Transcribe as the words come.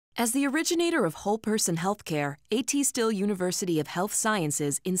As the originator of whole-person healthcare, ATSU University of Health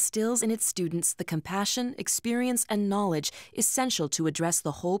Sciences instills in its students the compassion, experience, and knowledge essential to address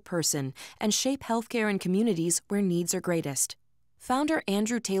the whole person and shape healthcare in communities where needs are greatest. Founder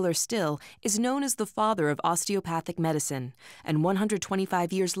Andrew Taylor Still is known as the father of osteopathic medicine, and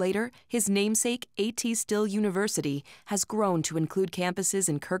 125 years later, his namesake, ATSU University, has grown to include campuses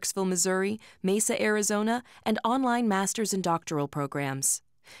in Kirksville, Missouri, Mesa, Arizona, and online master's and doctoral programs.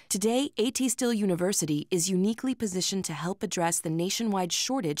 Today, ATSU University is uniquely positioned to help address the nationwide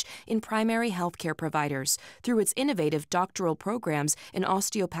shortage in primary healthcare providers through its innovative doctoral programs in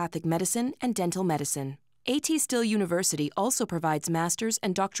osteopathic medicine and dental medicine. ATSU University also provides master's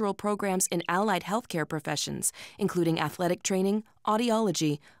and doctoral programs in allied healthcare professions, including athletic training,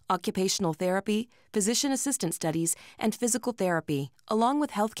 audiology, occupational therapy, physician assistant studies, and physical therapy, along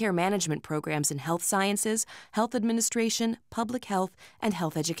with healthcare management programs in health sciences, health administration, public health, and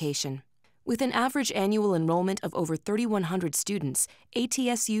health education. With an average annual enrollment of over 3,100 students,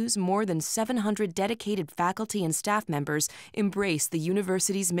 ATSU's more than 700 dedicated faculty and staff members embrace the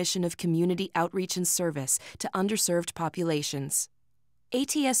university's mission of community outreach and service to underserved populations.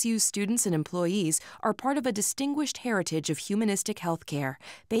 ATSU's students and employees are part of a distinguished heritage of humanistic healthcare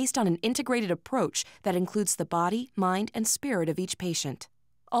based on an integrated approach that includes the body, mind, and spirit of each patient.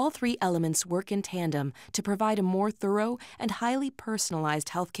 All three elements work in tandem to provide a more thorough and highly personalized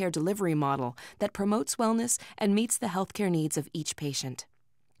healthcare delivery model that promotes wellness and meets the healthcare needs of each patient.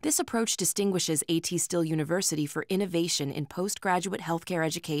 This approach distinguishes ATSU University for innovation in postgraduate healthcare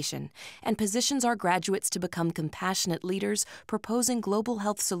education and positions our graduates to become compassionate leaders proposing global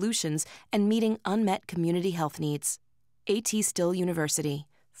health solutions and meeting unmet community health needs. ATSU University,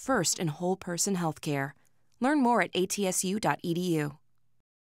 first in whole-person healthcare. Learn more at atsu.edu.